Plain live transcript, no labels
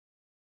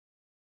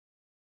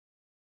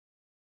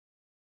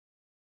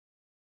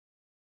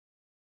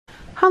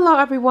Hello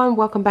everyone,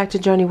 welcome back to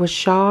Journey with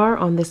Shar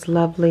on this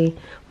lovely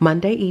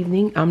Monday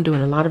evening. I'm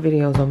doing a lot of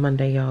videos on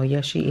Monday, y'all.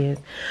 Yes, she is.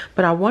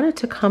 But I wanted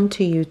to come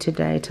to you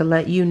today to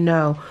let you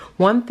know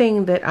one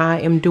thing that I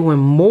am doing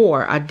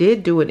more. I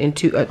did do it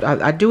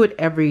I do it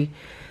every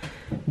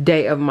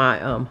day of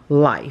my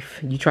life.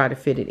 You try to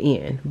fit it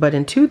in. But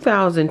in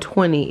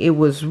 2020, it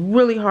was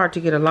really hard to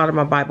get a lot of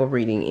my Bible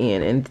reading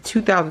in. In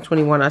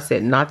 2021, I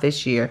said, not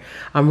this year.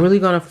 I'm really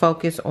going to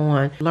focus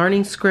on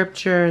learning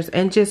scriptures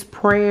and just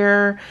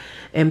prayer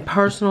and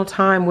personal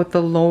time with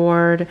the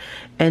Lord,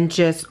 and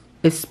just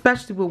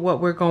especially with what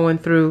we're going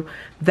through,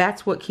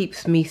 that's what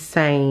keeps me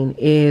sane,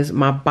 is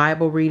my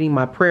Bible reading,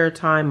 my prayer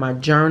time, my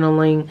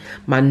journaling,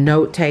 my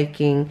note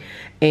taking,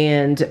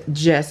 and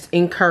just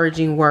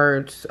encouraging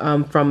words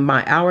from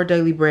my Our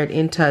Daily Bread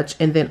In Touch.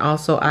 And then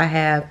also I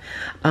have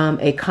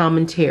a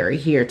commentary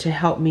here to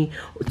help me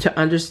to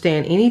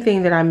understand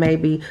anything that I may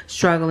be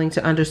struggling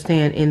to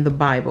understand in the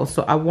Bible.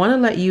 So I want to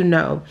let you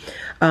know,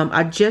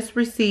 I just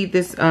received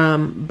this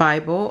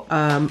Bible.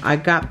 I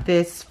got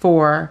this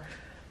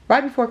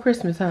right before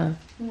Christmas, huh?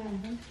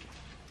 Mm-hmm.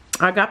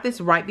 I got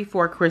this right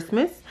before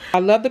Christmas. I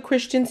love the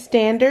Christian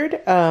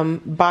Standard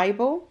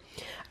Bible.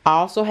 I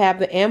also have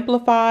the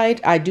Amplified.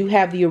 I do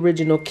have the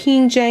original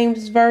King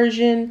James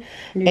Version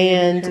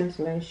and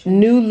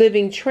New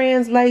Living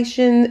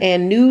Translation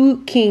and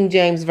New King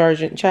James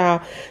Version.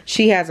 Child,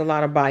 she has a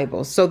lot of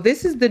Bibles. So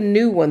this is the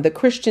new one, the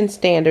Christian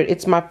Standard.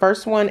 It's my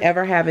first one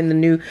ever having the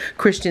new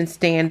Christian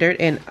Standard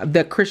and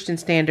the Christian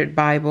Standard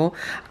Bible.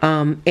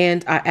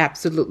 And I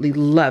absolutely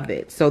love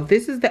it. So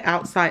this is the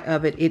outside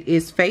of it. It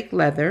is fake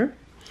leather.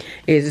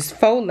 It is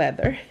faux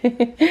leather.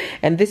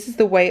 And this is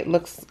the way it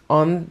looks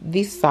on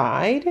the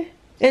side.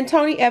 And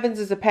Tony Evans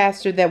is a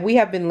pastor that we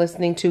have been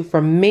listening to for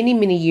many,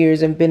 many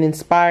years and been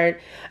inspired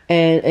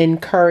and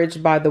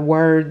encouraged by the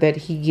word that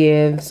he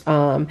gives.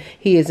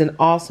 He is an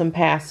awesome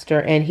pastor,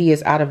 and he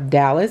is out of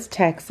Dallas,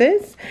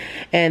 Texas.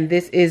 And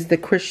this is the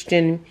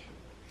Christian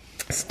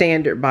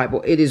Standard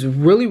Bible. It is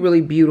really,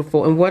 really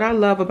beautiful. And what I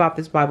love about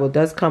this Bible, it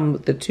does come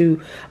with the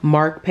 2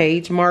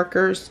 page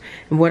markers.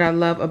 And what I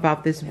love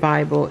about this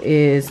Bible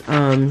is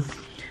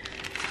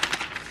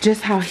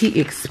just how he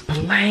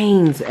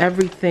explains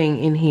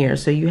everything in here.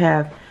 So you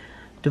have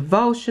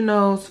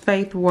devotionals,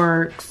 faith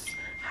works,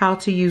 how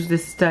to use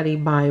this study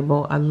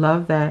Bible. I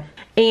love that.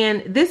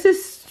 And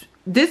this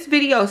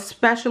video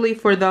especially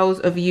for those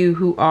of you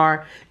who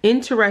are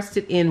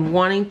interested in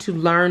wanting to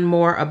learn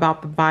more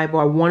about the Bible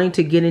or wanting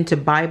to get into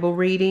Bible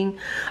reading.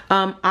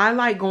 I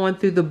like going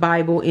through the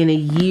Bible in a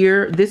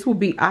year. This will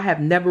be, I have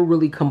never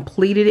really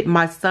completed it.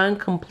 My son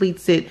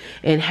completes it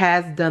and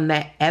has done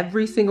that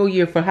every single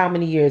year for how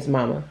many years,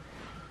 Mama?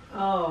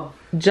 Oh,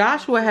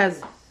 Joshua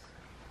has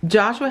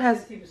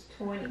he was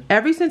 20.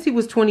 Ever since he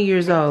was 20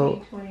 years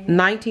old,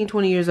 19,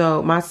 20 years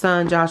old, my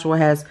son Joshua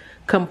has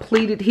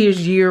completed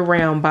his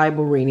year-round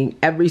Bible reading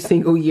every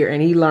single year,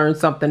 and he learns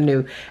something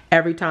new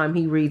every time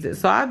he reads it.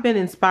 So I've been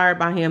inspired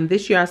by him.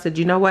 This year I said,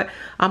 you know what?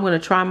 I'm going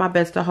to try my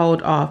best to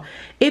hold off.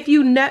 If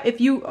you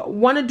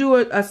want to do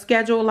a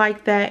schedule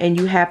like that and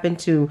you happen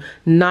to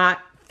not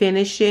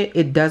finish it,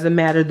 it doesn't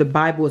matter. The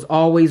Bible is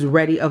always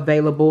ready,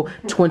 available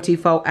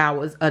 24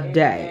 hours a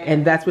day.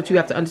 And that's what you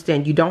have to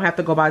understand. You don't have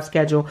to go by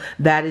schedule.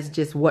 That is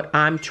just what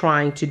I'm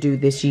trying to do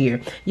this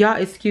year.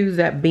 Y'all excuse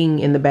that being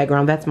in the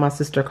background. That's my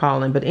sister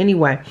calling. But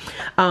anyway,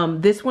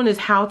 this one is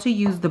how to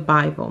use the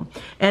Bible.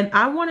 And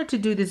I wanted to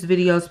do this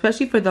video,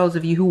 especially for those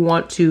of you who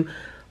want to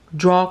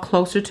draw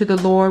closer to the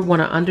Lord,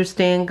 want to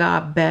understand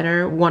God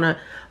better, want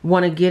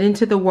to get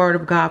into the Word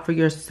of God for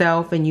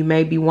yourself, and you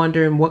may be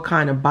wondering what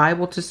kind of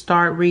Bible to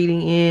start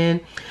reading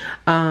in.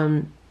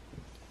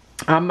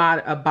 I'm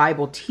not a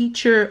Bible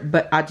teacher,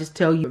 but I just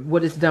tell you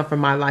what it's done for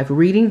my life.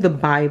 Reading the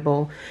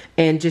Bible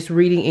and just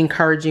reading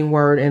encouraging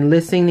word and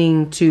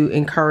listening to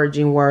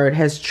encouraging word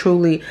has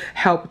truly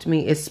helped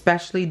me,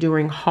 especially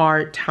during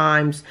hard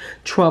times,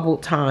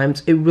 troubled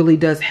times. It really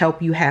does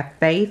help you have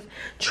faith,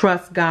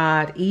 trust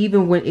God,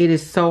 even when it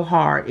is so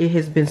hard. It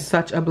has been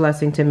such a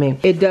blessing to me.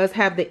 It does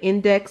have the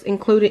index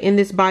included in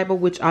this Bible,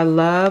 which I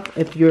love.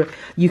 If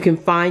you can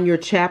find your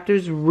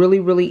chapters really,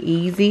 really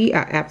easy.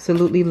 I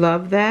absolutely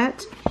love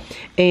that.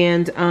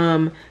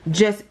 And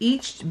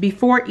just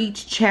before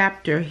each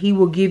chapter, he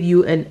will give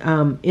you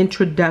an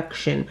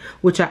introduction,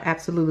 which I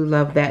absolutely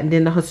love that. And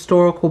then the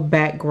historical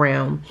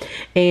background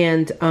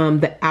and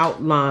the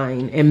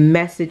outline and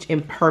message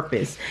and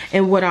purpose.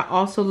 And what I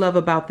also love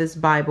about this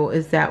Bible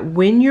is that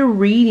when you're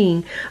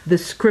reading the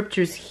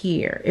scriptures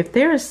here, if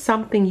there is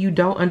something you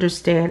don't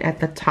understand at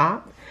the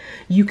top,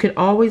 you can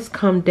always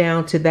come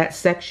down to that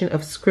section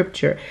of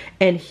scripture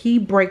and he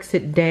breaks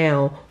it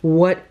down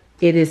what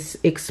it is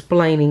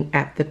explaining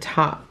at the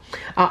top.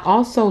 I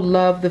also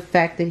love the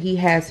fact that he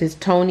has his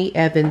Tony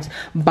Evans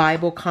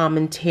Bible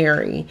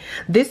commentary.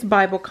 This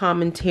Bible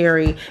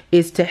commentary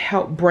is to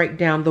help break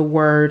down the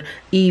word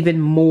even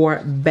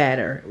more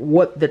better.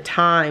 What the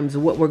times,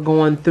 what we're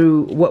going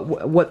through,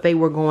 what they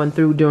were going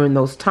through during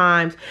those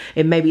times,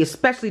 and maybe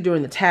especially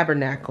during the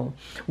tabernacle.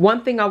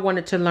 One thing I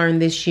wanted to learn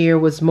this year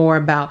was more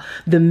about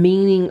the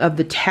meaning of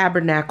the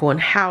tabernacle and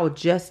how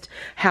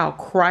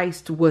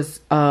Christ was,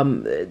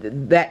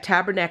 that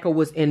tabernacle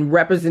was in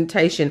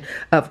representation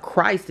of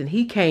Christ, and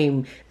he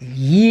came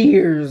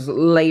years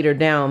later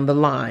down the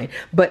line,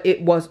 but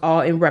it was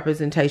all in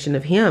representation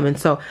of him. And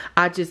so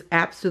I just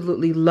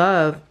absolutely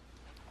love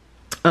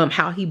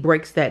how he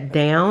breaks that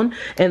down.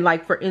 And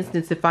like, for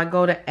instance, if I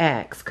go to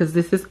Acts, because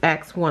this is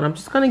Acts 1, I'm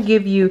just going to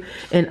give you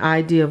an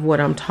idea of what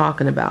I'm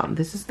talking about.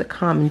 This is the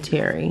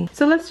commentary.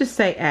 So let's just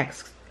say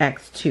Acts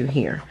 2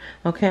 here.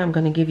 Okay, I'm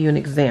going to give you an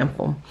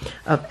example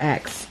of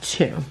Acts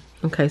 2.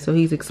 Okay, so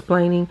he's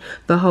explaining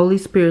the Holy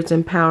Spirit's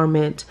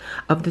empowerment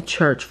of the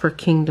church for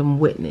kingdom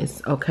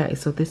witness. Okay,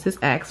 so this is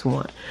Acts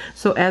 1.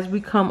 So as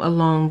we come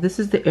along, this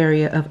is the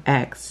area of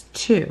Acts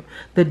 2,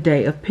 the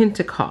day of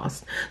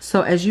Pentecost.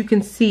 So as you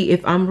can see,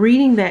 if I'm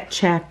reading that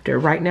chapter,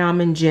 right now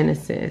I'm in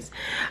Genesis.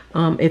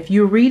 If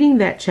you're reading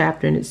that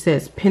chapter and it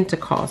says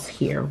Pentecost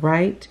here,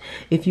 right?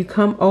 If you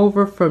come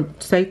over from,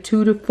 say,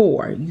 2 to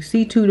 4, you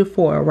see 2 to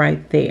 4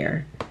 right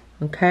there,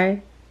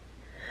 okay?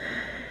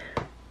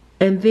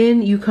 And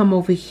then you come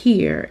over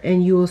here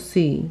and you'll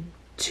see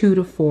 2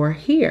 to 4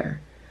 here.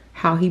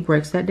 How he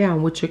breaks that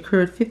down, which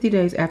occurred 50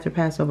 days after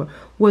Passover,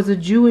 was a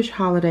Jewish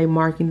holiday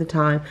marking the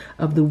time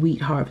of the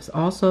wheat harvest,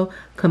 also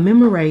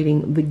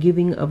commemorating the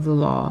giving of the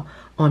law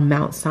on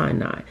Mount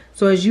Sinai.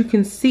 So as you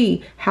can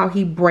see how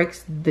he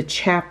breaks the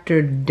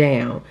chapter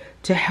down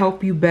to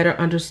help you better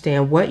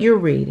understand what you're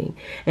reading.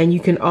 And you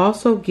can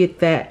also get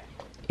that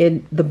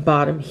in the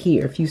bottom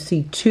here. If you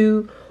see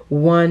 2,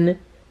 1,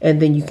 and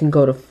then you can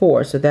go to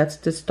 4. So that's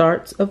the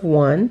starts of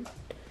 1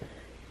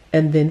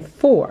 and then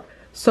 4.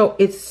 So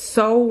it's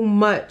so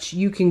much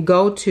you can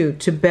go to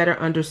better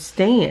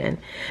understand.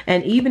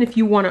 And even if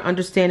you want to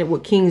understand it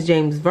with King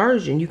James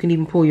Version, you can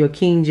even pull your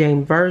King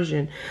James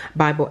Version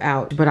Bible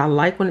out. But I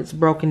like when it's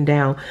broken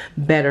down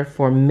better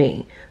for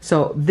me.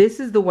 So this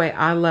is the way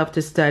I love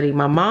to study.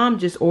 My mom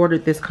just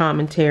ordered this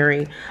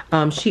commentary.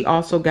 She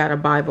also got a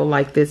Bible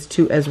like this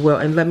too as well.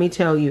 And let me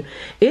tell you,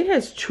 it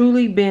has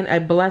truly been a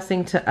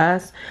blessing to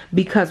us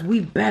because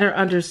we better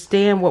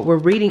understand what we're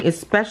reading,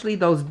 especially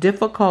those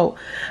difficult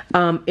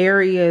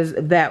areas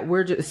that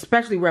we're just,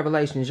 especially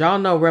Revelations. Y'all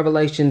know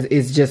Revelations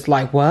is just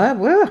like, what?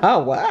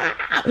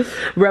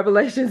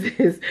 Revelations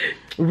is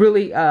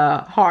really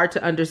hard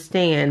to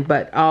understand,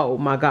 but oh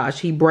my gosh,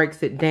 he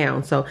breaks it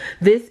down. So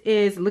this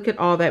is, look at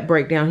all that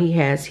breakdown he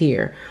has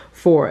here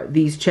for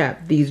these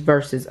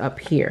verses up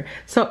here.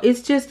 So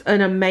it's just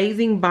an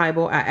amazing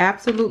Bible. I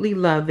absolutely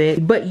love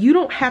it. But you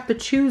don't have to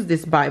choose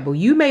this Bible.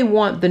 You may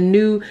want the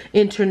New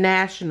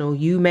International.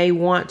 You may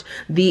want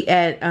the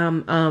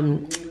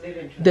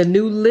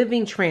New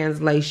Living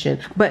Translation.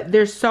 But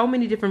there's so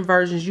many different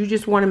versions. You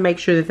just want to make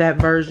sure that that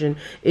version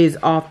is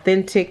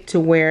authentic to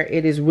where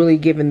it is really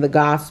given the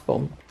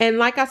gospel. And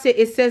like I said,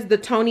 it says the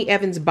Tony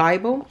Evans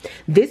Bible.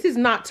 This is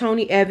not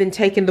Tony Evans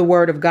taking the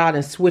word of God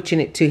and switching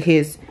it to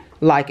his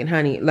like. And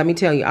honey, let me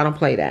tell you, I don't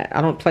play that.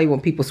 I don't play when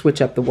people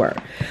switch up the word.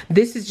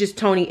 This is just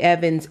Tony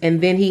Evans,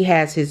 and then he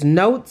has his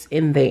notes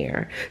in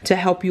there to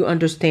help you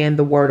understand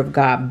the word of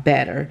God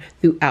better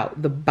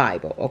throughout the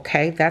Bible.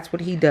 Okay, that's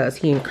what he does.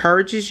 He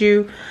encourages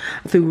you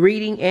through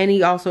reading, and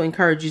he also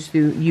encourages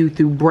you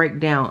through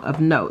breakdown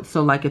of notes.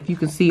 So like if you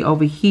can see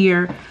over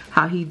here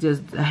how he does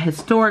the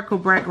historical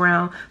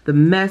background, the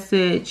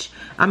message.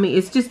 I mean,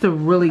 it's just a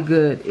really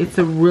good, it's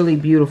a really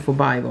beautiful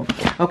Bible.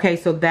 Okay,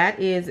 so that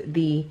is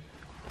the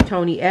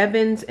Tony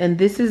Evans, and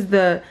this is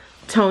the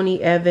Tony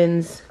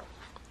Evans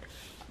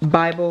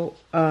Bible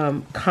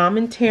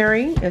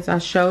commentary, as I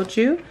showed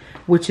you,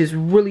 which is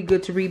really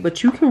good to read.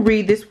 But you can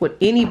read this with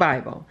any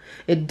Bible.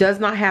 It does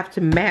not have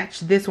to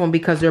match this one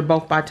because they're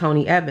both by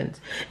Tony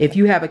Evans. If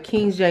you have a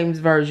King James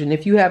Version,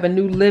 if you have a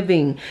New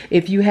Living,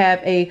 if you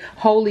have a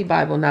Holy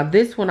Bible. Now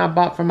this one I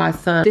bought for my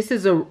son. This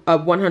is a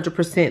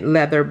 100%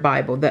 leather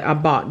Bible that I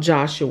bought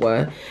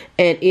Joshua,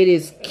 and it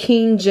is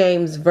King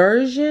James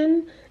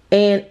Version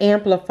and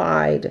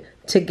amplified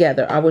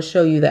together. I will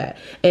show you that.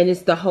 And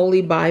it's the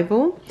Holy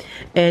Bible,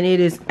 and it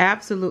is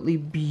absolutely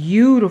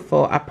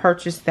beautiful. I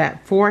purchased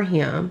that for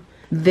him.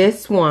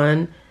 This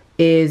one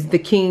is the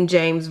King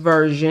James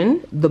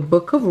Version, the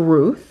Book of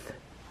Ruth.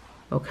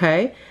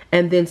 Okay,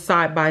 and then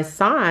side by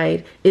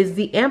side is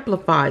the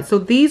Amplified. So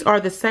these are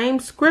the same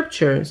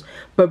scriptures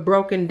but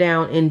broken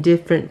down in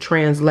different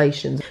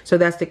translations. So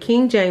that's the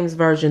King James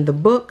Version, the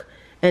book,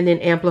 and then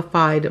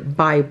Amplified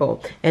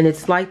Bible. And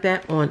it's like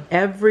that on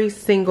every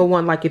single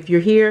one. Like if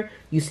you're here,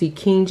 you see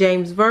King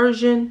James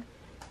Version,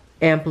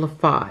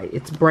 Amplified.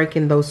 It's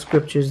breaking those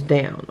scriptures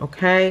down,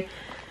 okay?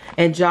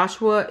 And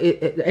Joshua,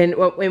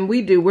 and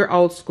we do, we're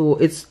old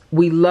school.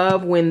 We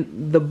love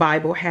when the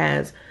Bible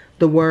has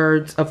the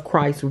words of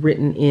Christ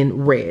written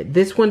in red.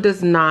 This one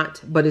does not,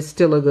 but it's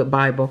still a good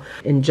Bible.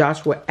 And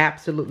Joshua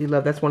absolutely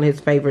loved, that's one of his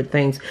favorite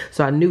things.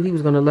 So I knew he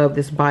was going to love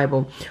this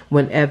Bible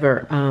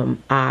whenever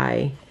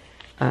I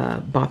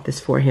bought this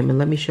for him. And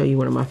let me show you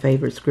one of my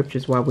favorite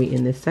scriptures while we're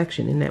in this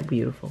section. Isn't that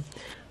beautiful?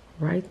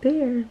 Right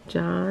there,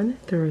 John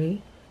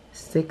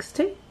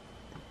 3:16.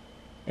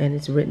 And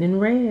it's written in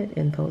red,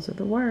 and those are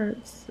the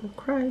words of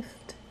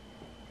Christ.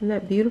 Isn't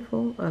that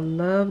beautiful? I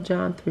love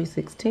John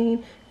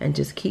 3:16, and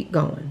just keep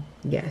going.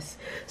 Yes.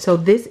 So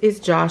this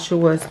is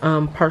Joshua's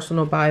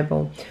personal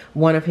Bible,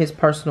 one of his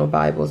personal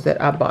Bibles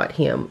that I bought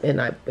him,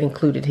 and I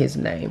included his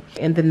name.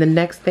 And then the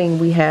next thing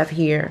we have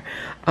here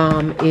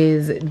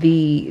is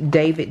the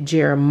David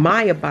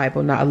Jeremiah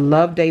Bible. Now, I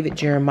love David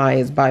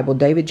Jeremiah's Bible.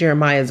 David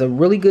Jeremiah is a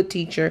really good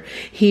teacher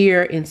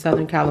here in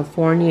Southern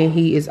California.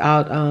 He is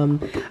out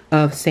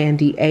of San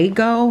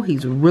Diego.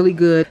 He's really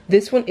good.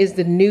 This one is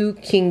the New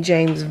King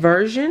James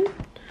Version.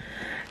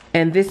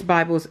 And this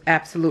Bible is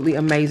absolutely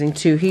amazing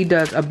too. He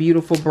does a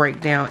beautiful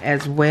breakdown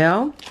as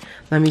well.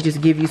 Let me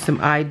just give you some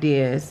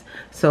ideas.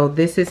 So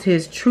this is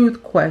his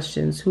truth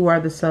questions. Who are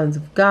the sons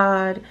of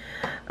God?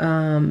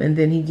 And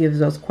then he gives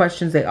those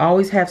questions. They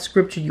always have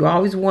scripture. You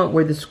always want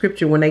where the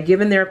scripture, when they're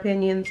giving their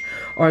opinions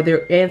or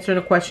they're answering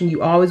a question,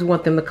 you always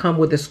want them to come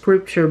with a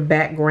scripture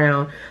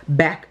background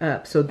back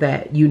up, so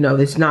that you know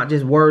it's not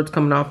just words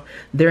coming off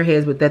their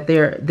heads, but that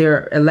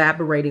they're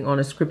elaborating on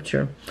a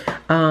scripture.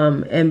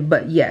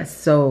 But yes,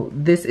 so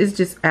this is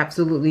just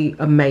absolutely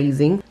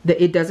amazing.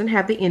 It doesn't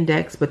have the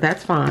index, but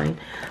that's fine.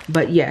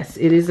 But yes,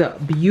 it is a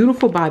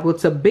beautiful Bible.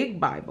 It's a big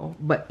Bible,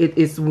 but it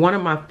is one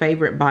of my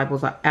favorite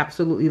Bibles. I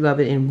absolutely love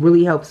it, and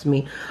really helps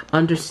me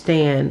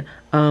understand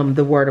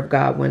the Word of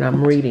God when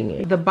I'm reading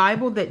it. The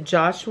Bible that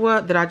I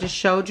just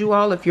showed you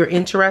all, if you're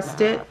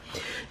interested,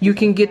 you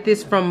can get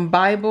this from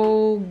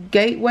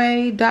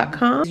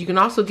BibleGateway.com. You can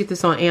also get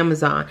this on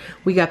Amazon.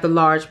 We got the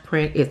large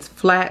print. It's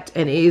flat,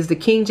 and it is the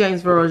King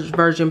James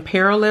Version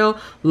Parallel,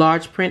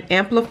 large print,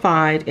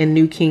 amplified, and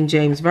New King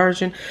James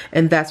Version.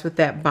 And that's what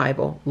that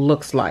Bible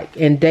looks like.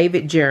 And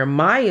David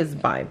Jeremiah's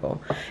Bible,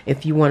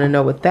 if you want to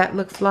know what that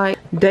looks like,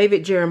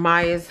 David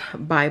Jeremiah's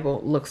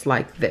Bible looks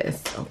like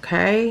this,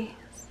 okay?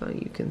 So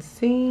you can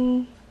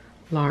see,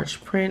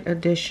 large print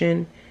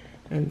edition,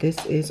 and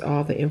this is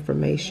all the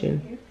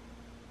information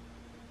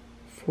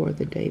for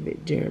the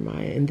David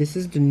Jeremiah. And this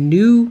is the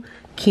New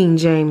King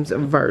James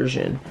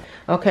Version.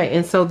 Okay,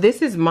 and so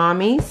this is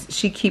Mommy's.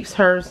 She keeps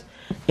hers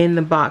in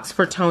the box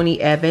for Tony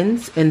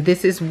Evans, and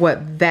this is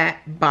what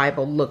that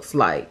Bible looks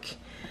like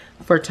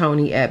for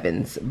Tony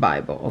Evans'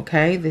 Bible.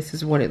 Okay, this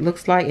is what it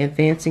looks like.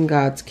 Advancing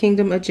God's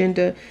Kingdom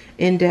Agenda,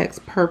 index,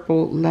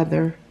 purple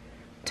leather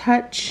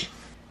touch.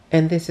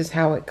 And this is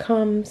how it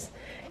comes.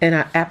 And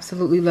I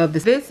absolutely love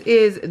this. This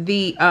is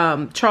the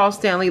Charles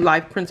Stanley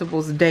Life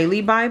Principles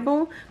Daily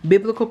Bible,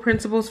 biblical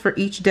principles for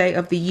each day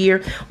of the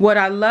year. What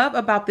I love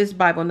about this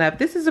Bible, now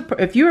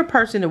if you're a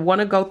person that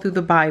want to go through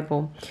the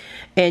Bible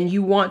and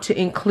you want to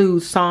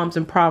include Psalms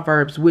and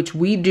Proverbs, which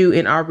we do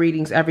in our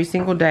readings every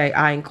single day,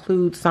 I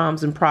include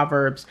Psalms and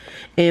Proverbs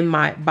in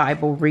my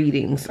Bible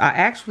readings. I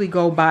actually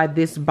go by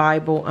this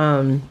Bible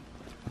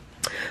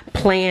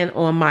plan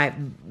on my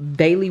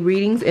daily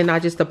readings, and I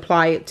just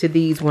apply it to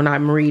these when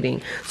I'm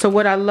reading. So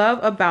what I love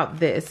about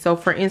this, so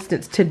for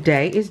instance,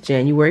 today is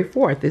January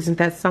 4th. Isn't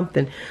that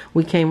something?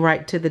 We came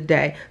right to the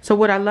day. So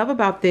what I love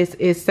about this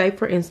is, say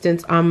for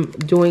instance, I'm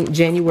doing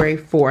January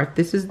 4th.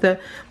 This is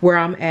where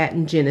I'm at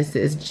in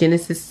Genesis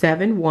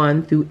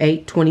 7:1 through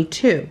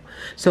 8:22.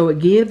 So it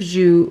gives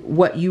you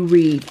what you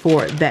read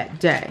for that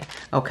day.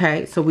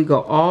 Okay, so we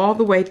go all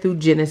the way through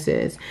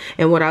Genesis,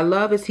 and what I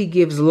love is he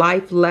gives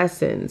life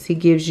lessons. He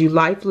gives you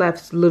life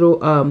lessons, little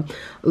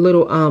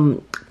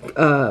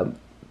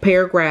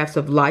paragraphs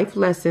of life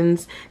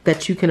lessons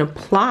that you can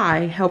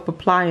help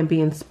apply and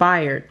be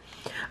inspired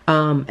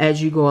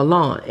as you go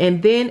along.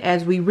 And then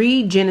as we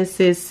read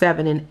Genesis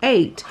 7 and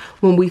 8,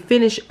 when we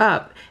finish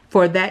up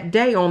for that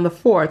day on the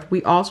 4th,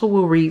 we also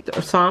will read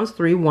Psalms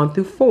 3:1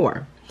 through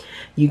 4.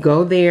 You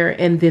go there,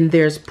 and then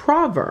there's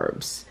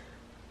Proverbs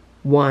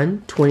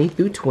 1:20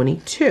 through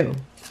 22.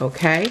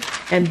 Okay,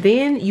 and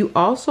then you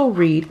also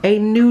read a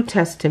New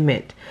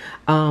Testament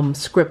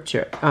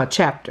scripture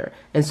chapter,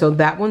 and so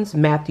that one's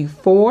Matthew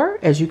 4.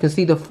 As you can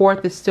see, the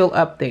 4th is still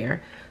up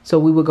there, so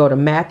we will go to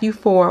Matthew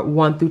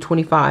 4:1 through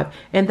 25,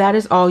 and that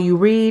is all you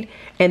read.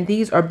 And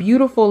these are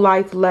beautiful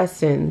life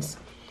lessons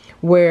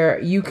where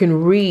you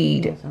can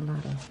read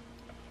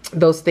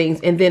those things.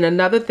 And then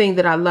another thing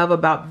that I love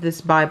about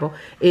this Bible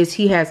is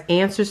he has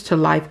answers to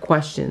life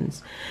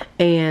questions,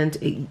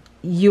 and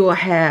you'll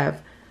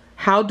have,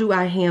 how do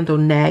I handle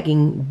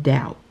nagging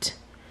doubt?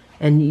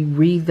 And you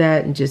read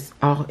that and just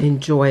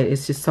enjoy it.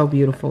 It's just so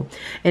beautiful.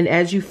 And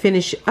as you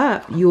finish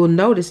up, you'll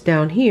notice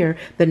down here,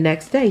 the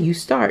next day you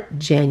start,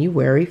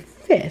 January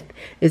 5th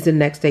is the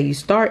next day you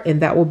start, and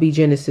that will be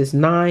Genesis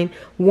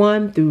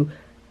 9:1 through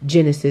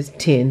Genesis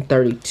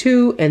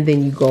 10:32, and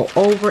then you go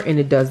over and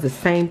it does the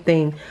same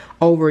thing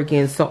over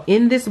again. So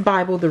in this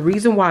Bible, the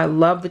reason why I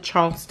love the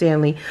Charles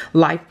Stanley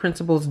Life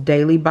Principles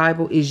Daily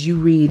Bible is you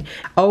read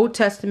Old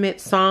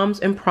Testament, Psalms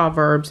and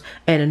Proverbs,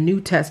 and a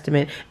New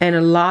Testament, and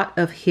a lot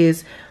of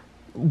his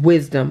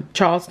wisdom.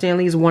 Charles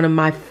Stanley is one of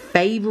my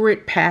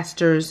favorite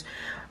pastors.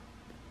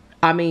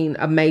 I mean,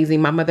 amazing.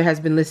 My mother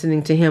has been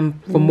listening to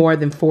him for more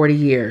than 40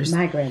 years.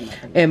 My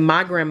grandmother. And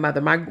my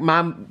grandmother,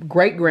 my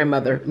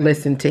great-grandmother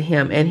listened to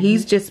him. And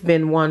he's just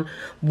been one,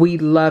 we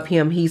love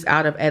him. He's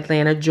out of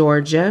Atlanta,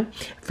 Georgia,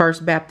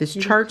 First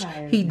Baptist Church.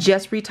 He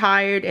just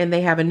retired and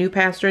they have a new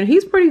pastor and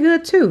he's pretty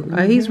good too.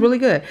 He's really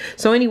good.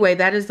 So anyway,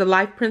 that is the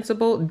Life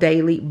Principle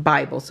Daily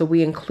Bible. So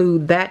we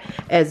include that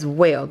as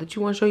well. Did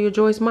you want to show your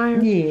Joyce Meyer?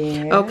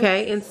 Yeah.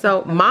 Okay. And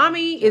so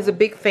mommy is a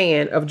big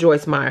fan of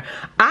Joyce Meyer.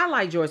 I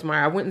like Joyce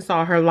Meyer. I went and saw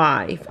her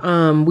live.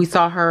 We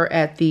saw her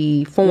at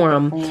the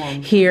Forum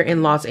here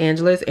in Los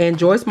Angeles, and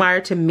Joyce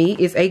Meyer to me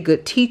is a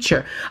good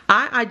teacher.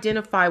 I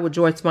identify with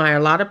Joyce Meyer.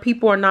 A lot of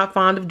people are not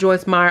fond of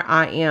Joyce Meyer.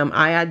 I am.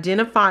 I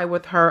identify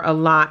with her a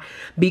lot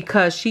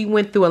because she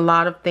went through a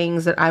lot of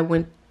things that I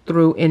went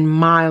through in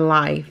my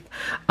life.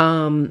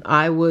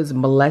 I was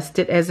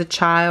molested as a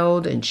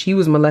child, and she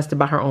was molested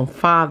by her own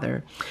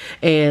father,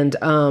 and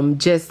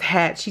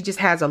she just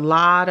has a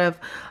lot of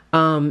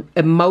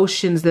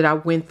emotions that I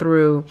went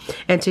through,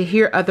 and to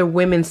hear other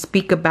women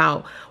speak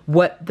about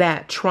what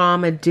that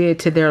trauma did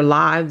to their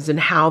lives and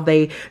how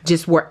they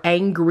just were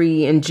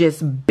angry and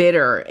just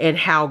bitter, and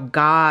how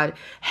God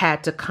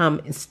had to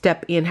come and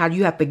step in, how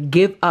you have to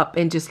give up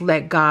and just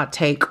let God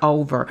take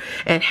over,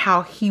 and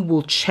how he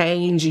will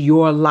change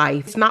your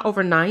life. It's not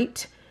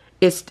overnight.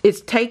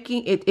 It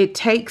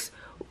takes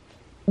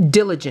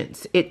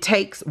diligence. It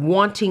takes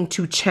wanting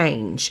to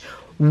change,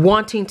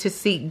 wanting to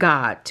seek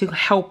God to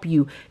help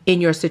you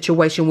in your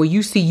situation where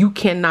you see you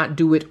cannot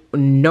do it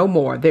no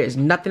more. There's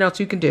nothing else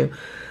you can do.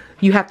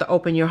 You have to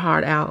open your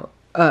heart up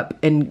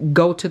and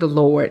go to the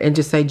Lord and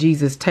just say,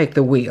 Jesus, take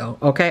the wheel.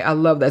 Okay. I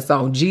love that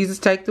song. Jesus,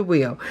 take the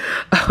wheel.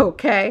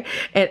 Okay.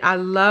 And I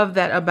love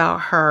that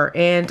about her.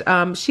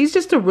 And she's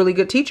just a really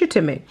good teacher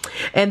to me.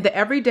 And the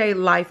Everyday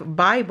Life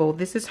Bible,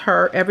 this is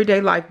her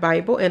Everyday Life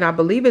Bible, and I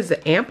believe it's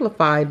an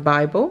amplified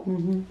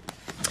Bible.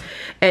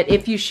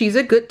 And she's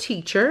a good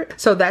teacher.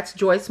 So that's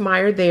Joyce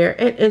Meyer there.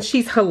 And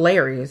she's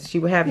hilarious. She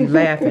will have you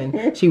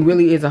laughing. She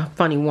really is a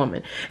funny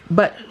woman.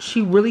 But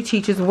she really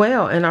teaches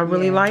well, and I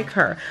really like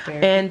her.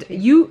 And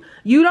you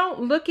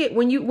don't look at,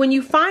 when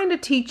you find a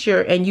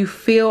teacher and you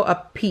feel a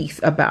peace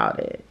about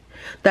it,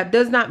 that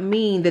does not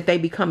mean that they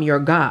become your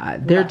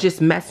God. They're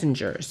just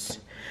messengers.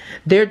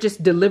 They're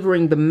just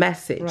delivering the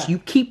message. Right. You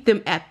keep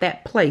them at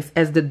that place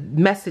as the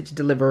message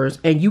deliverers,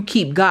 and you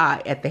keep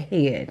God at the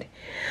head.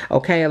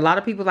 Okay, a lot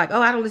of people are like,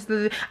 oh, I don't listen to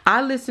this.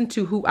 I listen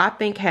to who I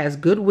think has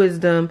good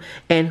wisdom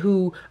and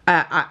who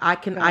I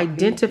can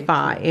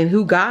identify and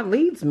who God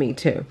leads me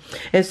to.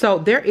 And so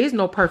there is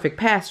no perfect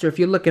pastor. If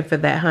you're looking for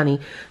that,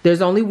 honey,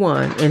 there's only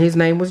one, and his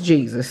name was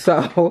Jesus.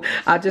 So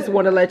I just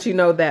want to let you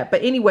know that.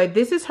 But anyway,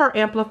 this is her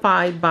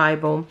Amplified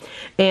Bible,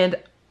 and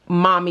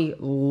mommy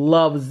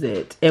loves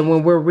it. And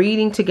when we're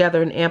reading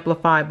together an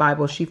Amplified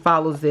Bible, she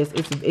follows this.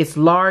 It's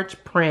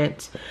large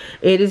print.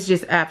 It is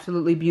just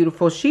absolutely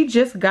beautiful. She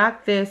just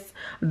got this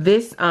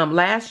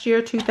last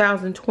year,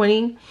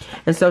 2020,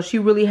 and so she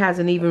really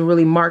hasn't even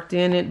really marked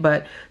in it,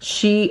 but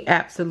she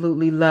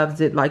absolutely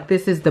loves it. Like,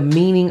 this is the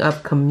meaning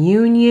of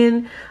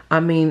communion.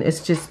 I mean,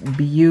 it's just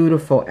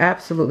beautiful.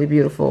 Absolutely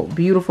beautiful.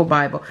 Beautiful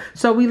Bible.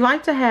 So we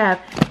like to have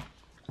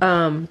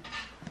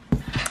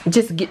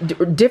just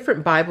get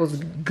different Bibles,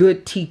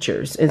 good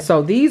teachers. And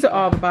so these are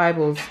all the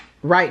Bibles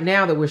right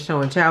now that we're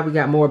showing. Child, we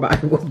got more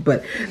Bibles,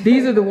 but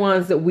these are the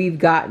ones that we've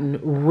gotten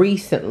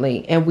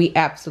recently, and we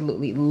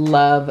absolutely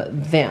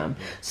love them.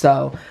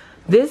 So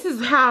this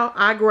is how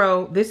I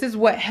grow. This is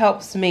what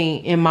helps me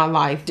in my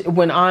life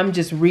when I'm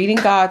just reading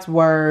God's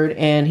word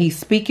and he's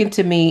speaking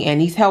to me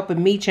and he's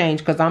helping me change,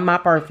 because I'm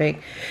not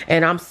perfect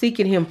and I'm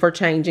seeking him for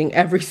changing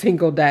every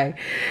single day.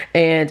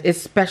 And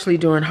especially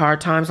during hard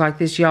times like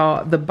this,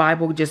 y'all, the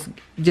Bible,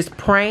 just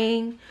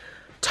praying,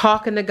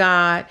 talking to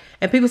God.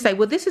 And people say,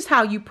 well, this is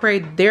how you pray.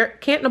 There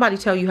can't nobody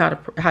tell you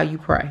how you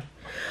pray.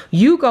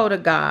 You go to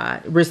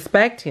God,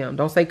 respect him.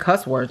 Don't say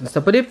cuss words and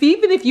stuff. But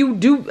even if you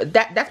do,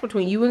 that's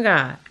between you and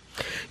God.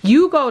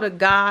 You go to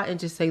God and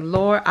just say,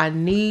 Lord, I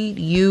need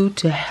you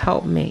to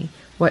help me,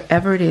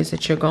 whatever it is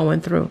that you're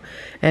going through.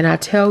 And I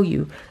tell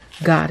you,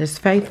 God is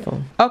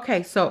faithful.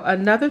 Okay, so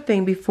another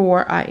thing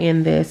before I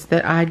end this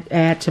that I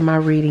add to my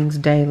readings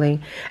daily,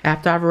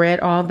 after I've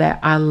read all that,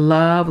 I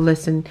love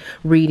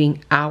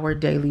reading Our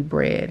Daily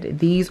Bread.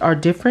 These are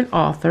different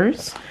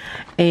authors,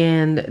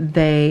 and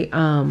they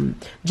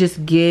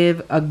just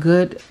give a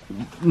good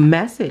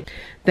message.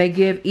 They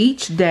give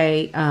each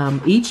day,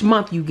 each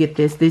month you get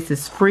this. This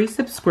is free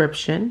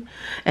subscription,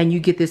 and you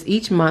get this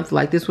each month.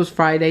 Like this was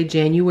Friday,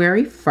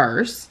 January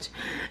 1st,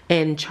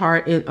 and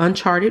in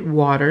Uncharted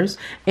Waters.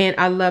 And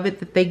I love it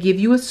that they give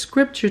you a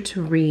scripture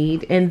to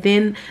read, and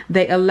then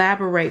they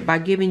elaborate by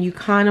giving you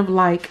kind of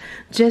like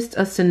just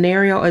a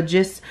scenario or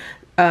just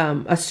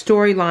a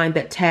storyline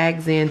that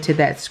tags into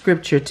that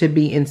scripture to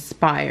be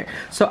inspired.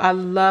 So I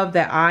love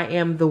that I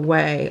am the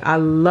way. I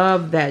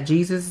love that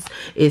Jesus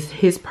is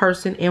his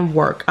person and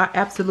work. I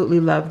absolutely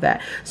love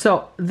that.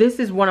 So this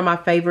is one of my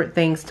favorite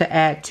things to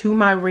add to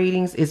my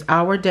readings is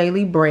Our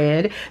Daily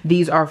Bread.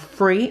 These are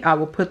free. I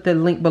will put the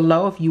link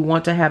below if you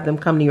want to have them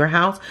come to your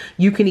house.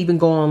 You can even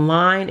go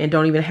online and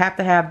don't even have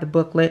to have the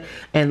booklet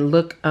and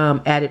look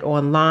at it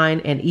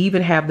online, and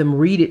even have them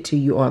read it to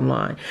you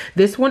online.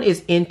 This one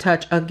is In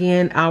Touch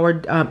again. Our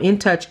In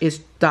Touch is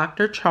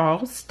Dr.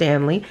 Charles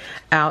Stanley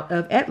out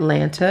of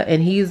Atlanta,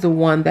 and he is the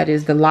one that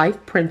is the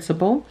life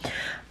principal.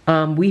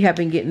 We have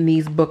been getting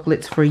these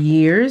booklets for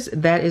years.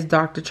 That is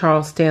Dr.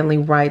 Charles Stanley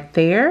right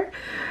there.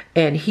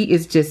 And he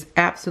is just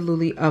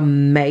absolutely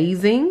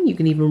amazing. You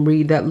can even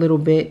read that little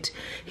bit.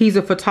 He's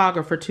a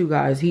photographer too,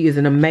 guys. He is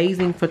an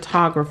amazing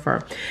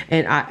photographer.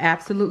 And I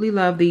absolutely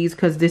love these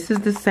because this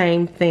is the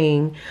same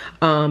thing.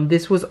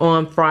 This was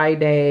on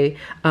Friday,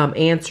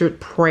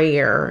 answered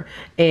prayer.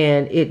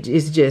 And it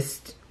is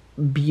just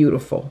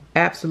beautiful,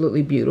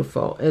 absolutely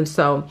beautiful. And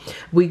so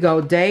we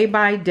go day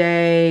by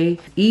day,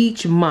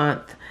 each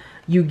month.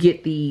 You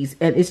get these,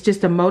 and it's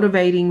just a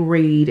motivating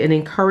read, an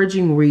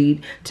encouraging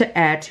read to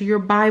add to your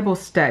Bible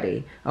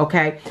study.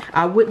 Okay,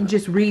 I wouldn't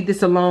just read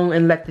this alone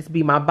and let this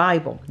be my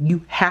Bible.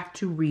 You have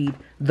to read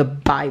the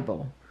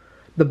Bible.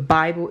 The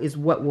Bible is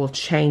what will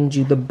change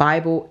you. The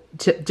Bible,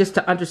 just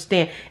to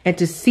understand and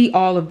to see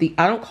all of the,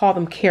 I don't call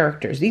them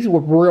characters. These were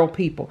real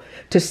people.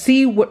 To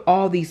see what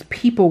all these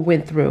people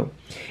went through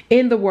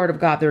in the Word of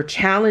God. There are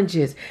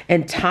challenges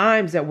and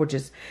times that were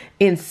just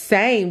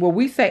insane, where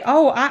we say,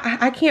 oh,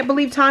 I can't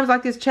believe times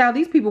like this. Child,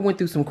 these people went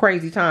through some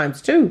crazy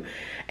times too.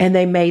 And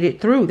they made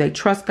it through. They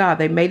trust God.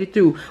 They made it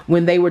through.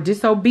 When they were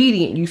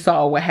disobedient, you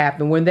saw what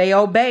happened. When they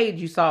obeyed,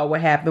 you saw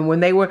what happened. When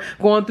they were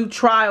going through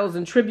trials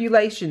and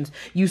tribulations,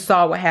 you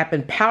saw what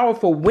happened.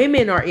 Powerful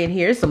women are in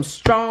here. Some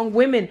strong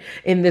women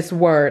in this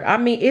word. I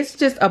mean, it's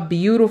just a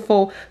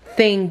beautiful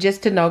thing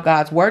just to know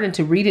God's word and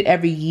to read it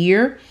every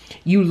year.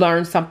 You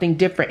learn something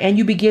different, and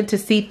you begin to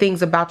see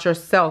things about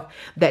yourself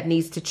that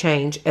needs to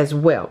change as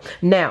well.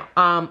 Now,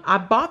 I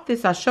bought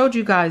this. I showed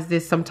you guys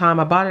this sometime.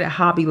 I bought it at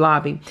Hobby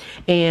Lobby,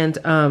 and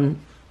I'm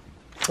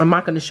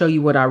not going to show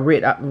you what I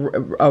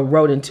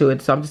wrote into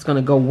it, so I'm just going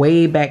to go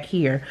way back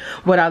here.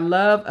 What I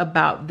love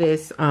about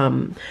this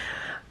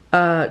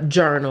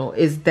journal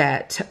is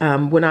that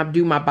when I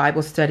do my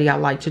Bible study, I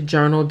like to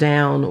journal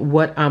down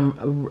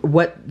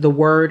what the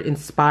word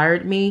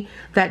inspired me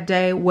that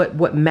day,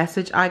 what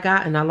message I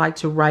got, and I like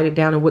to write it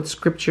down and what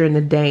scripture and the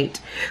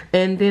date,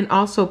 and then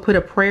also put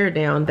a prayer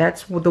down.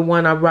 That's the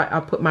one I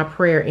put my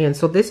prayer in.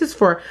 So this is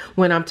for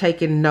when I'm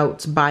taking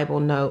notes, Bible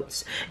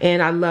notes,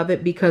 and I love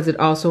it because it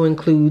also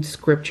includes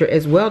scripture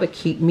as well to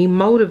keep me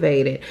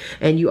motivated.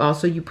 And you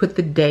put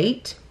the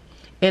date.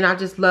 And I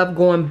just love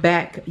going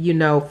back, you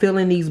know,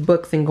 filling these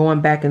books and going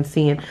back and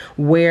seeing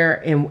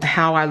where and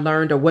how I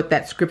learned or what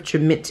that scripture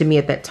meant to me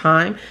at that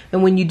time.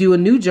 And when you do a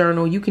new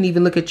journal, you can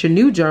even look at your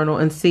new journal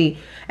and see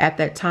at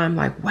that time,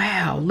 like,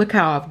 wow, look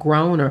how I've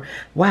grown, or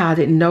wow, I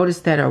didn't notice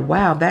that, or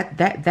wow,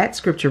 that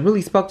scripture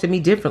really spoke to me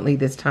differently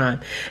this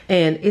time.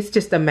 And it's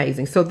just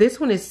amazing. So this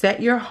one is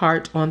Set Your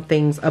Heart on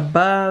Things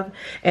Above,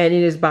 and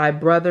it is by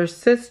Brother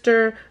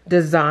Sister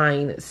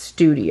Design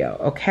Studio.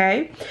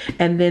 Okay.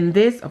 And then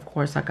this, of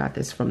course, I got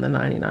this from the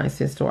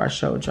 99-cent store. I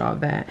showed y'all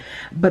that.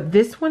 But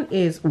this one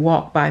is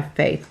Walk by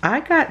Faith. I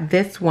got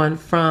this one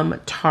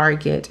from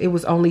Target. It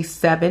was only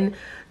 $7,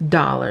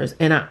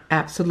 and I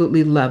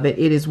absolutely love it.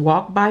 It is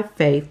Walk by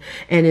Faith,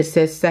 and it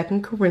says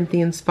 2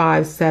 Corinthians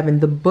 5:7.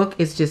 The book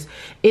is just,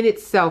 in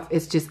itself,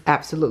 it's just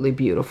absolutely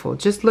beautiful.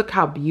 Just look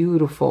how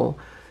beautiful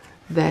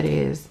that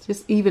is.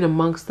 Just even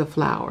amongst the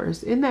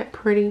flowers. Isn't that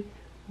pretty?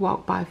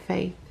 Walk by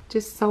Faith.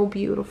 Just so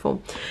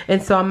beautiful.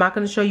 And so I'm not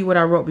going to show you what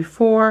I wrote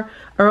before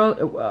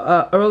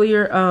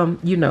earlier,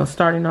 you know,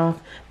 starting off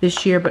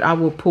this year, but I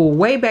will pull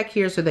way back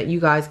here so that you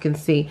guys can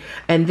see.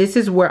 And this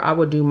is where I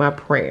will do my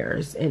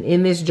prayers. And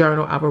in this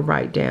journal, I will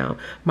write down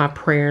my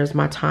prayers,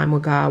 my time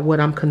with God, what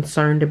I'm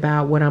concerned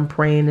about, what I'm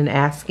praying and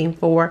asking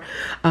for,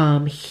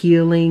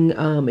 healing.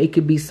 It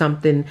could be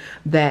something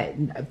that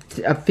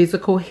a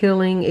physical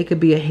healing. It could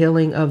be a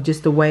healing of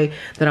just the way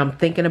that I'm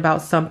thinking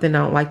about something. I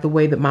don't like the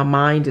way that my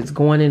mind is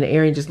going in the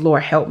area. Just,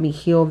 Lord, help me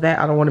heal that.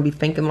 I don't want to be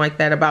thinking like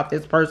that about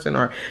this person,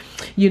 or,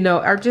 you know,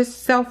 or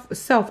just self.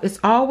 It's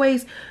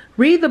always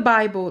Read the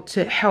Bible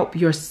to help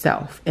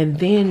yourself, and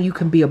then you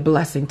can be a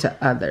blessing to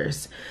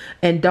others.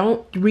 And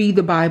don't read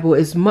the Bible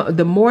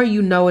the more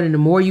you know it and the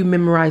more you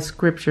memorize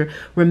scripture.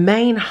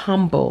 Remain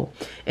humble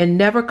and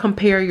never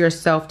compare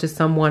yourself to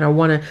someone or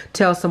want to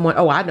tell someone,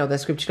 oh, I know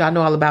that scripture, I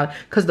know all about it.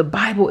 Because the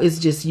Bible is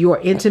just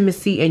your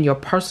intimacy and your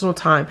personal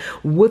time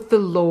with the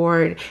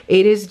Lord.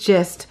 It is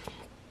just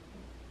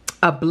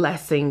a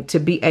blessing to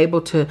be able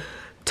to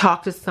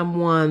talk to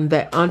someone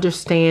that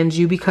understands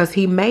you because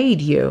he made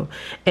you.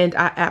 And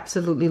I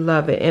absolutely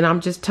love it. And I'm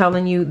just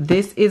telling you,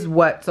 this is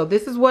what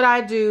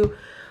I do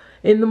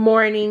in the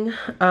morning.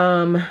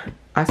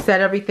 I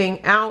set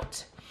everything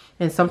out,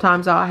 and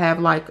sometimes I'll have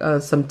like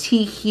some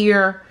tea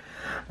here.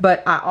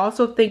 But I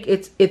also think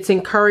it's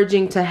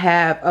encouraging to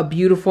have a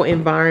beautiful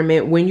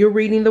environment when you're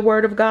reading the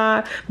Word of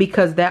God,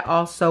 because that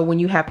also, when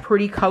you have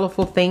pretty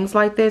colorful things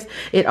like this,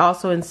 it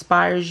also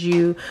inspires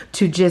you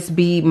to just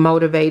be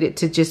motivated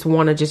to just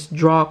want to just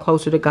draw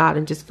closer to God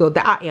and just feel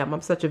that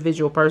I'm such a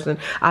visual person.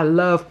 I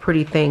love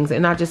pretty things,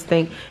 and I just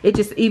think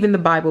even the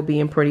Bible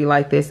being pretty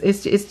like this,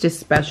 it's just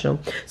special.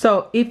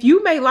 So if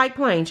you may like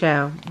plain,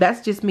 child,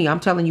 that's just me. I'm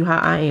telling you how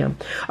I am.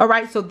 All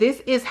right, so this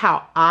is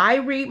how I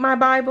read my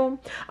Bible.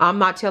 I'm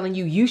not telling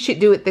you should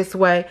do it this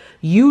way.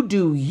 You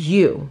do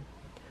you.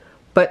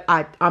 But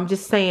I'm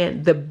just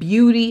saying the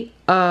beauty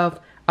of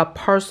a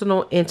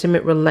personal,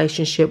 intimate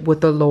relationship with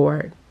the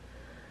Lord,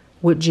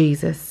 with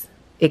Jesus,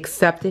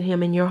 accepting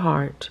him in your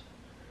heart,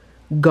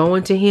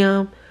 going to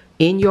him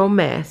in your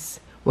mess.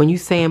 When you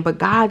saying, but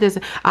God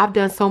doesn't, I've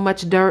done so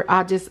much dirt.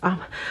 I just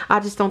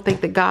don't think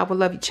that God will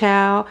love you.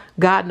 Child,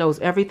 God knows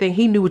everything.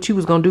 He knew what you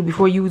was going to do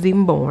before you was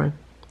even born.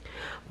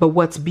 But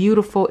what's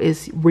beautiful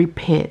is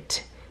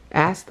repent.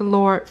 Ask the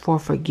Lord for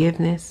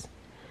forgiveness.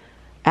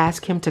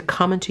 Ask him to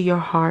come into your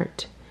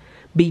heart.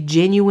 Be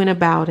genuine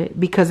about it.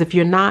 Because if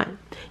you're not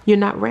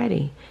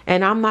ready.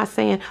 And I'm not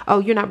saying, oh,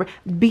 you're not ready.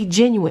 Be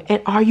genuine.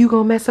 And are you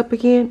going to mess up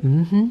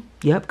again?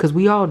 Yep, because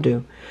we all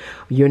do.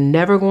 You're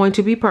never going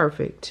to be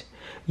perfect.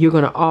 You're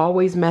going to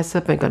always mess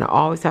up and going to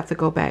always have to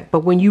go back. But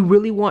when you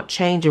really want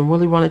change and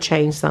really want to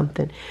change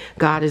something,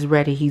 God is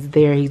ready. He's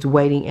there. He's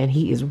waiting, and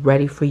he is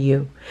ready for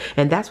you.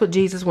 And that's what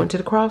Jesus went to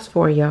the cross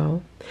for,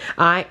 y'all.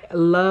 I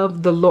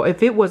love the Lord.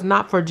 If it was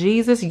not for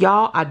Jesus,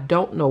 y'all, I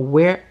don't know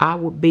where I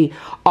would be.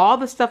 All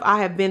the stuff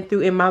I have been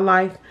through in my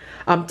life,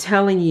 I'm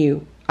telling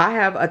you, I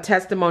have a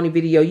testimony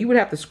video. You would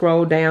have to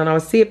scroll down.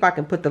 I'll see if I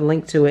can put the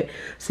link to it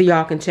so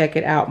y'all can check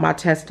it out. My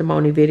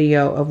testimony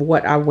video of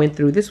what I went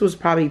through. This was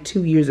probably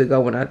 2 years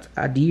ago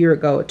a year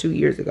ago or 2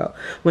 years ago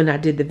when I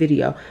did the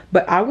video.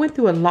 But I went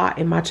through a lot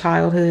in my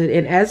childhood.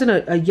 And as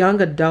a young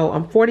adult,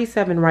 I'm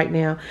 47 right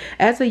now.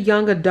 As a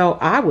young adult,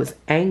 I was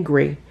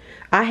angry.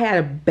 I had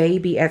a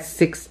baby at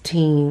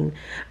 16,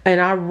 and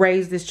I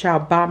raised this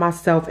child by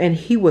myself, and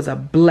he was a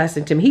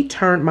blessing to me. He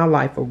turned my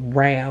life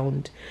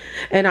around.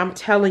 And I'm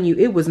telling you,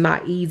 it was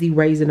not easy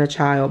raising a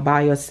child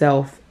by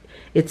yourself.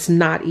 It's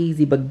not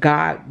easy, but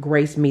God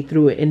graced me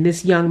through it. And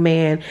this young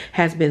man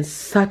has been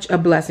such a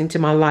blessing to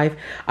my life.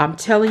 I'm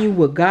telling you,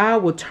 what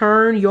God will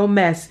turn your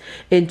mess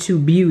into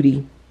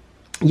beauty.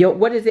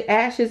 What is it?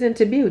 Ashes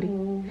into beauty.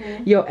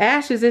 Your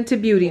ashes into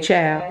beauty,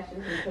 child.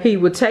 He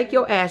will take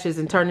your ashes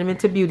and turn them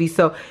into beauty.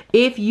 So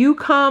if you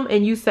come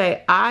and you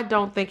say, I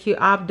don't think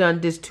I've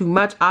done this too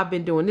much. I've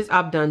been doing this.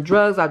 I've done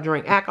drugs. I've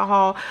drank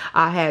alcohol.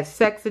 I had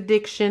sex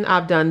addiction.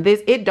 I've done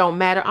this. It don't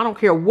matter. I don't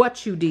care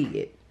what you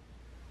did.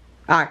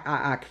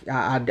 I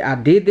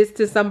did this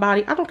to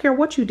somebody. I don't care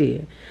what you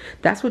did.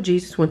 That's what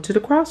Jesus went to the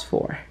cross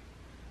for.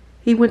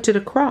 He went to the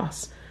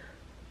cross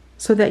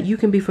so that you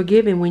can be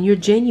forgiven when you're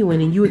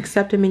genuine and you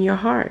accept him in your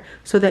heart,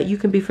 so that you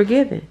can be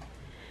forgiven.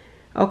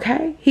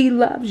 Okay? He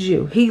loves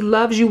you. He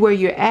loves you where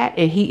you're at,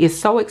 and he is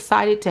so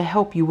excited to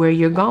help you where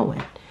you're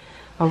going.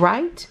 All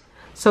right?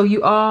 So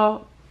you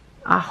all,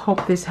 I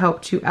hope this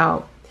helped you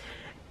out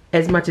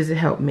as much as it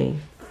helped me.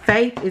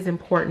 Faith is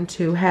important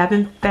too.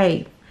 Having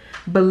faith.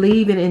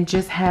 Believing in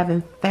just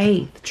having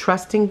faith,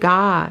 trusting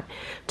God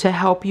to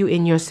help you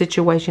in your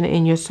situation,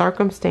 in your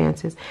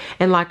circumstances.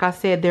 And like I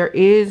said, there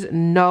is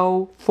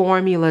no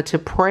formula to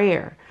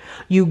prayer.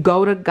 You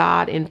go to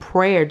God in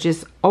prayer.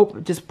 Just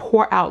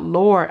pour out,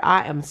 Lord,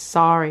 I am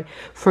sorry.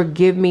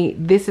 Forgive me.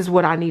 This is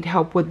what I need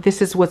help with.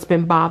 This is what's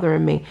been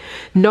bothering me.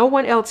 No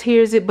one else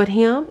hears it but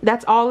him.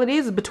 That's all it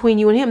is between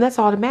you and him. That's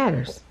all that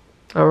matters.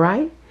 All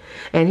right?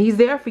 And he's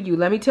there for you.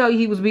 Let me tell you,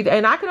 he was there.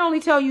 And I can only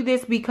tell you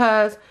this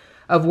because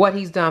of what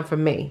he's done for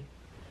me.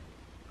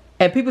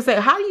 And people say,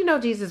 how do you know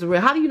Jesus is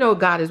real? How do you know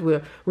God is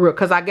real?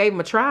 Because I gave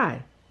him a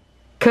try.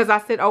 Because I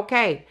said,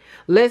 okay,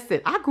 listen,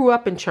 I grew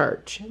up in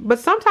church. But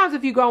sometimes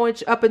if you grow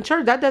up in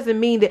church, that doesn't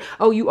mean that,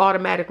 oh, you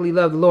automatically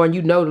love the Lord and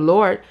you know the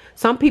Lord.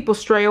 Some people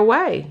stray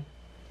away.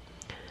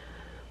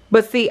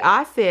 But see,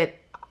 I said,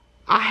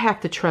 I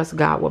have to trust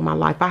God with my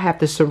life. I have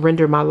to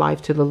surrender my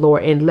life to the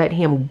Lord and let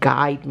him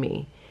guide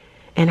me.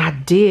 And I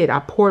did. I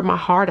poured my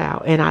heart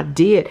out, and I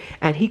did.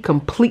 And he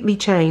completely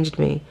changed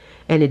me.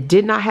 And it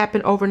did not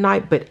happen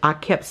overnight, but I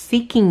kept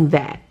seeking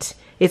that.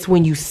 It's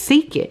when you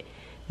seek it,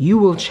 you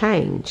will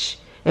change.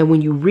 And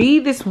when you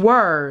read this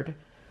word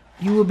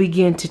you will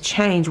begin to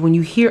change when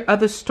you hear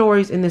other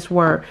stories in this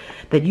word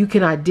that you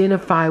can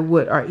identify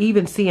with, or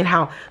even seeing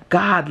how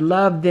God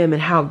loved them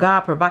and how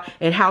God provided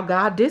and how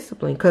God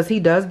disciplined, because he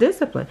does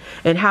discipline,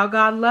 and how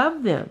God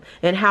loved them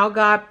and how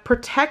God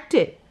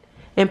protected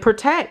and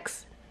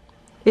protects.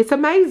 It's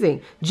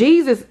amazing.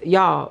 Jesus,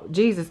 y'all,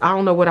 Jesus, I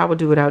don't know what I would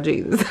do without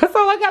Jesus. That's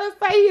all I gotta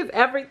say. He is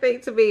everything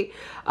to me.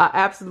 I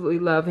absolutely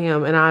love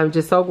him, and I'm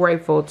just so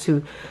grateful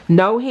to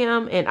know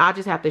him, and I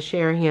just have to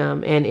share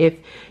him. And if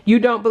you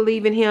don't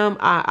believe in him,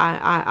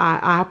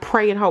 I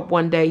pray and hope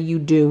one day you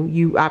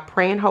do. I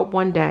pray and hope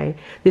one day.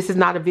 This is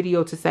not a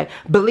video to say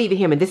believe in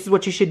him and this is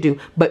what you should do,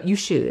 but you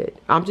should.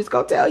 I'm just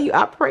gonna tell you,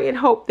 I pray and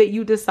hope that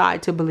you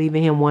decide to believe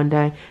in him one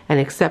day and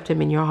accept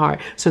him in your heart,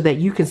 so that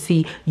you can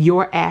see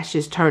your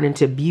ashes turn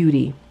into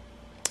beauty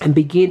and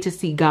begin to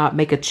see God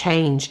make a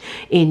change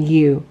in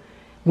you.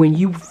 When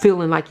you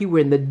feeling like you were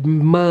in the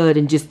mud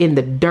and just in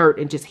the dirt,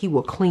 and just he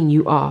will clean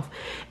you off,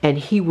 and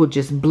he will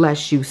just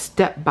bless you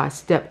step by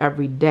step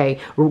every day.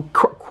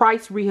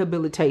 Christ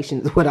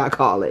rehabilitation is what I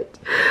call it.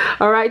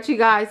 All right, you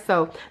guys.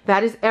 So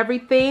that is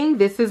everything.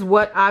 This is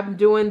what I'm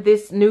doing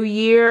this new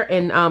year,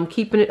 and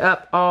keeping it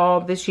up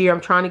all this year.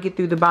 I'm trying to get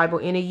through the Bible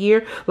in a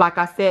year. Like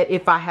I said,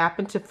 if I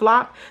happen to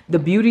flop, the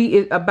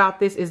beauty about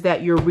this is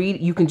that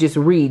you can just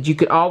read. You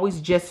could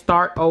always just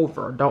start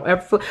over. Don't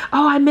ever feel,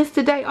 oh, I missed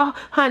today. Oh,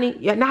 honey,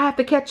 yeah, now I have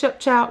to catch up,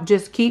 child.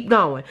 Just keep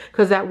going,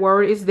 because that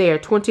word is there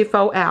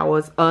 24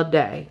 hours a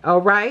day.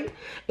 All right.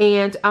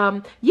 And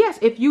yes,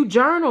 if you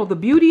journal, the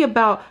beauty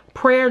about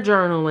prayer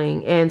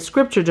journaling and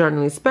scripture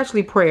journaling,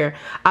 especially prayer,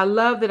 I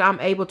love that I'm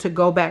able to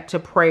go back to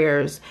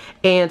prayers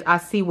and I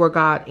see where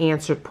God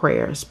answered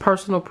prayers,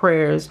 personal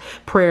prayers,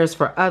 prayers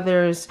for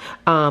others,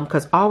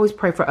 because always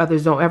pray for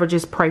others. Don't ever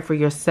just pray for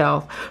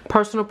yourself.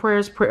 Personal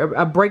prayers,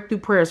 breakthrough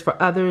prayers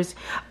for others,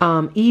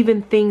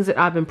 even things that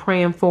I've been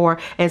praying for.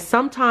 And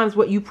sometimes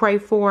what you pray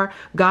for,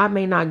 God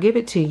may not give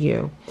it to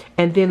you,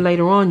 and then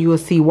later on you will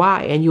see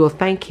why, and you will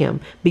thank him,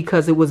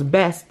 because it was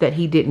best that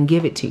he didn't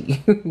give it to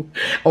you.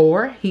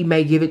 Or he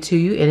may give it to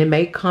you and it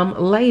may come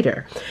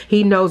later.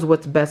 He knows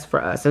what's best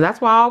for us. And that's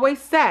why I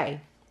always say,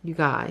 you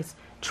guys,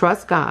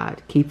 trust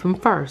God, keep him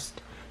first,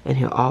 and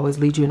he'll always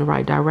lead you in the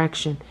right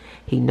direction.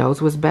 He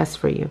knows what's best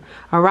for you.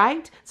 All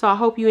right. So I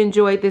hope you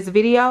enjoyed this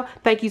video.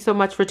 Thank you so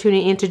much for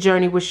tuning into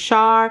Journey with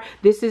Shar.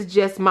 This is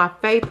just my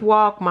faith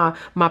walk,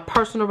 my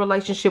personal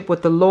relationship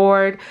with the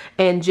Lord,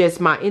 and just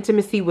my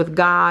intimacy with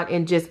God,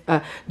 and just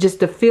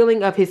the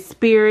feeling of his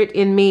spirit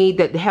in me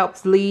that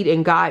helps lead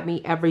and guide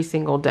me every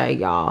single day,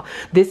 y'all.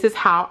 This is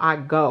how I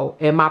go.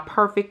 Am I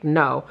perfect?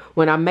 No.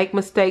 When I make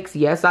mistakes,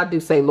 yes, I do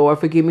say, Lord,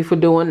 forgive me for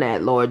doing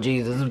that. Lord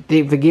Jesus,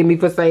 forgive me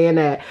for saying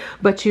that.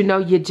 But you know,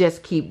 you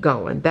just keep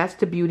going. That's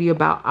the beauty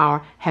about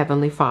our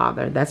Heavenly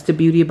Father. That's the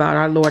beauty about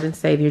our Lord and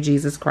Savior,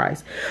 Jesus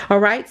Christ. All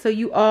right. So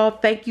you all,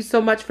 thank you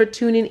so much for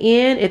tuning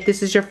in. If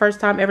this is your first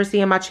time ever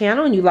seeing my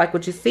channel and you like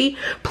what you see,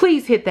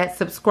 please hit that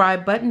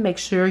subscribe button. Make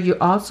sure you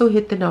also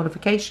hit the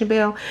notification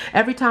bell.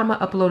 Every time I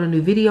upload a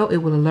new video, it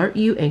will alert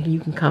you and you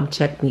can come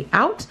check me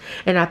out.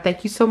 And I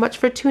thank you so much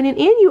for tuning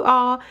in, you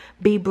all.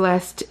 Be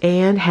blessed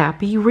and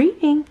happy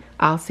reading.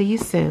 I'll see you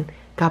soon.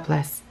 God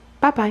bless.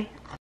 Bye-bye.